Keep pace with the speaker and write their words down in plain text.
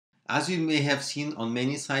As you may have seen on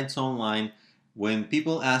many sites online, when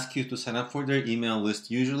people ask you to sign up for their email list,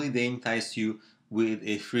 usually they entice you with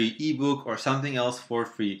a free ebook or something else for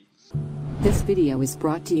free. This video is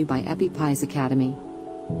brought to you by EpiPies Academy.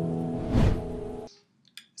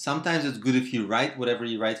 Sometimes it's good if you write whatever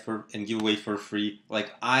you write for and give away for free.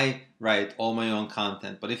 Like I write all my own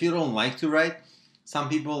content. But if you don't like to write, some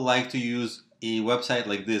people like to use a website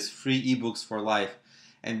like this, Free eBooks for Life.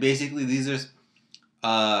 And basically these are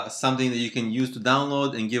something that you can use to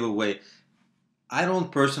download and give away. I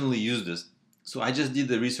don't personally use this. So I just did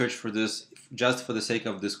the research for this just for the sake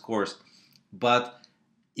of this course. But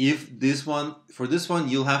for this one,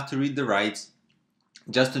 you'll have to read the rights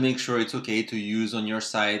just to make sure it's okay to use on your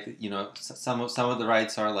site. You know, some of the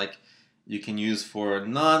rights are like you can use for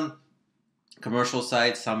non-commercial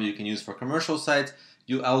sites, some you can use for commercial sites.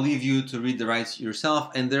 I'll leave you to read the rights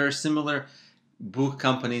yourself, and there are similar book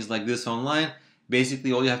companies like this online.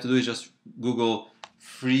 Basically, all you have to do is just Google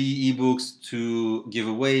free ebooks to give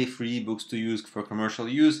away, free ebooks to use for commercial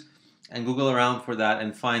use, and Google around for that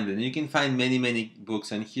and find it. And you can find many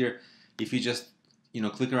books. And here, if you just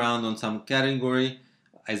click around on some category,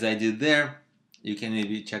 as I did there, you can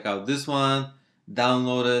maybe check out this one,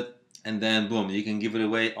 download it, and then boom, you can give it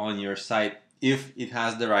away on your site if it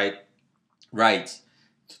has the rights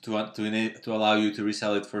to allow you to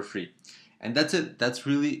resell it for free. And that's it. That's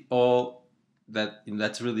really all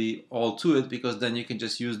to it, because then you can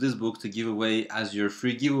just use this book to give away as your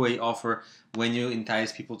free giveaway offer when you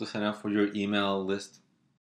entice people to sign up for your email list.